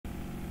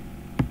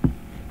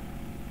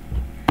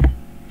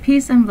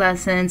Peace and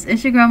blessings.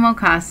 It's your girl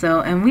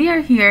Mocaso, and we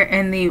are here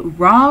in the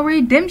Raw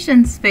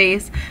redemption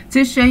space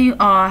to show you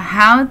all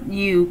how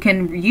you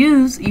can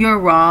use your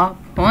Raw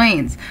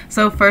points.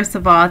 So first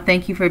of all,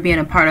 thank you for being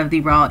a part of the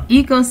Raw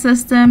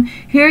ecosystem.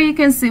 Here you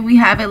can see we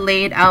have it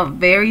laid out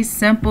very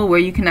simple, where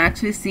you can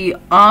actually see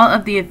all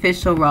of the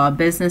official Raw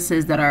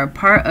businesses that are a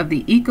part of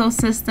the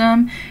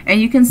ecosystem, and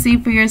you can see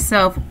for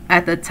yourself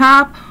at the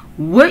top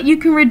what you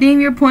can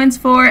redeem your points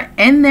for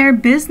in their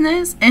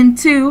business, and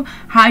two,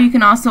 how you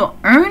can also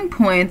earn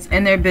points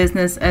in their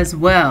business as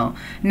well.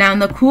 Now,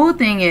 the cool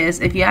thing is,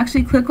 if you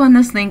actually click on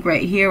this link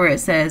right here where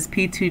it says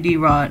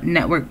P2D Raw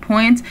Network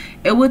Points,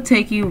 it will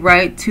take you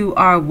right to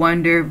our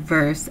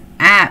wonderverse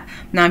app.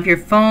 Now, if your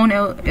phone,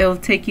 it'll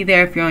take you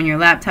there. If you're on your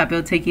laptop,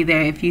 it'll take you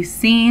there. If you've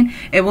seen,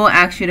 it will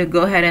ask you to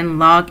go ahead and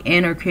log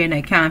in or create an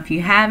account if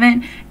you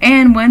haven't.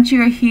 And once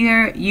you're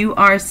here, you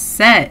are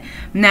set.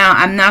 Now,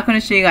 I'm not going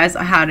to show you guys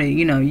how to,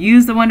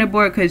 use the Wonder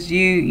Board, because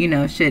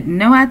you should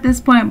know at this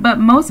point. But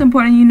most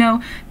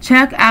important,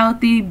 check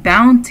out the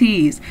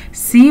bounties.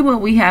 See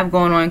what we have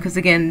going on, because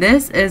again,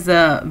 this is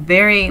a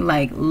very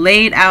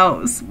laid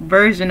out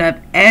version of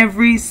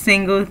every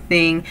single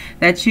thing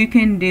that you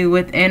can do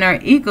within our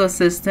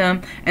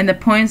ecosystem and the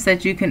points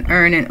that you can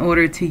earn in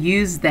order to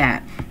use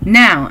that.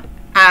 Now,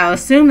 I'll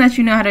assume that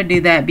you know how to do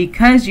that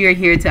because you're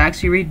here to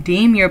actually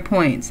redeem your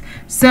points.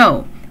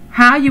 So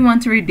how you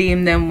want to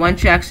redeem them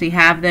once you actually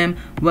have them,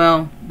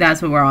 well,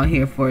 that's what we're all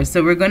here for.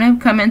 So we're going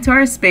to come into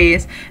our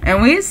space,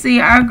 and we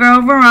see our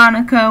girl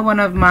Veronica, one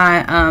of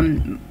my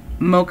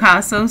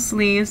Mocaso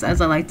sleeves,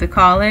 as I like to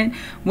call it,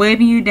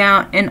 waving you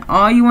down. And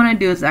all you want to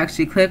do is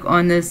actually click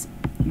on this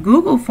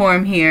Google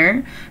form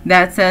here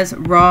that says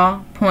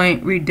Raw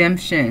Point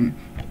Redemption.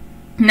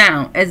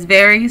 Now, it's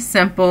very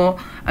simple.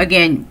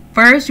 Again,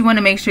 first you want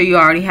to make sure you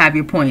already have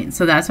your points.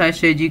 So that's why I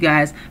showed you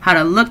guys how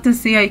to look to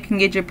see how you can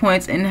get your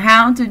points and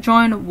how to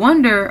join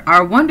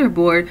our Wonder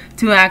Board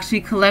to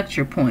actually collect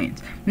your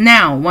points.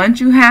 Now, once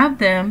you have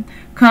them,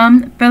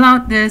 come fill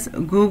out this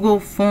Google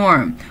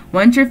form.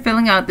 Once you're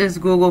filling out this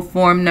Google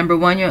form, number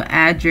one, you'll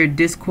add your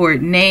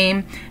Discord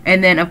name,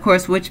 and then of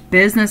course, which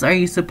business are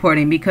you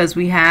supporting, because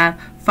we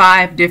have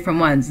 5 different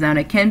ones. Now,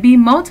 it can be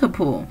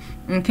multiple.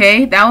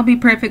 Okay, that will be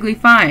perfectly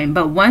fine.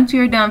 But once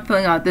you're done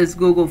filling out this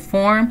Google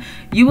form,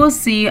 you will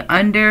see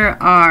under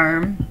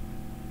our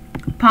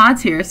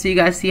pods here, so you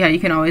guys see how you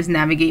can always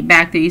navigate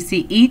back there. You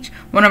see each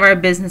one of our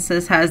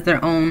businesses has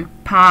their own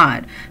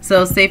pod.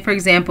 So say for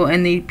example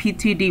in the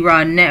P2D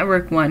Raw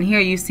Network one here,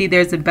 you see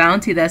there's a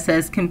bounty that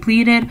says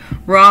completed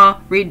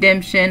Raw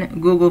redemption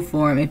Google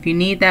form. If you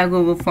need that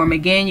Google form,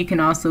 again, you can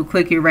also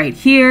click it right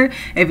here.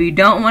 If you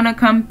don't want to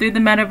come through the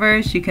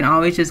metaverse, you can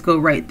always just go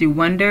right through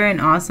Wonder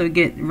and also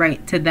get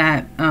right to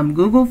that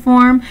Google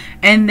form.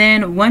 And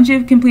then once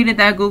you've completed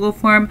that Google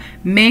form,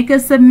 make a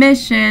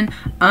submission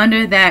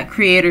under that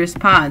creator's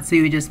pod. So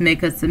you would just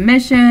make a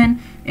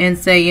submission and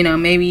say,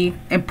 maybe,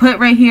 and put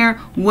right here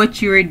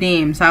what you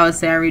redeemed. So I would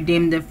say I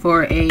redeemed it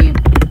for a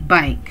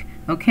bike.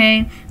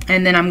 Okay,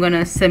 and then I'm going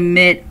to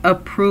submit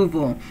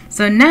approval.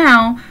 So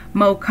now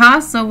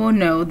Mocaso will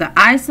know that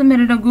I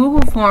submitted a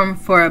Google form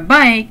for a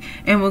bike,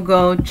 and will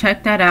go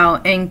check that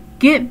out and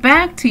get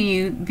back to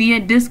you via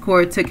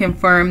Discord to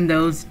confirm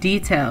those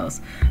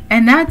details.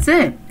 And that's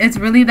it. It's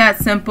really that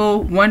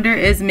simple. Wonder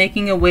is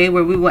making a way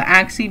where we will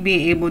actually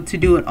be able to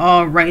do it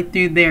all right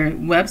through their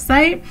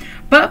website.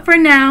 But for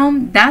now,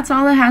 that's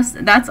all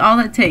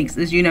it takes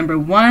is you, number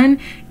one,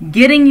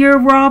 getting your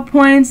Raw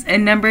points,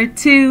 and number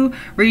two,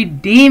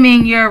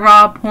 redeeming your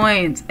Raw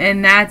points.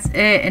 And that's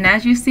it. And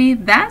as you see,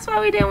 that's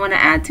why we didn't want to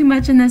add too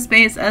much in this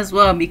space as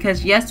well,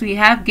 because yes, we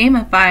have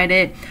gamified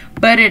it,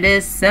 but it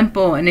is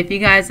simple. And if you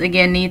guys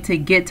again need to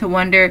get to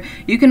Wonder,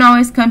 you can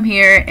always come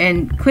here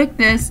and click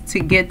this to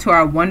get to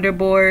our Wonder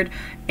Board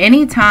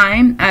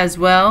anytime as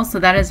well. So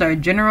that is our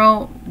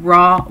general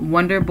Raw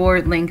Wonder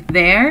Board link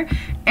there.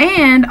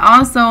 And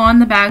also on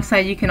the back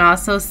side, you can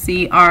also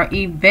see our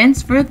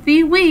events for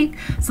the week,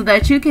 so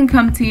that you can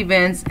come to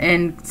events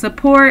and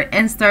support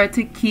and start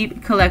to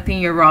keep collecting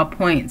your Raw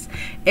points.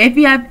 If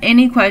you have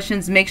any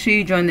questions, make sure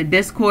you join the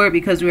Discord,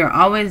 because we are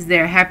always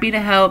there, happy to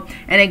help,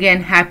 and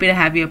again, happy to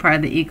have you a part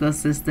of the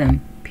ecosystem.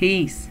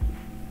 Peace.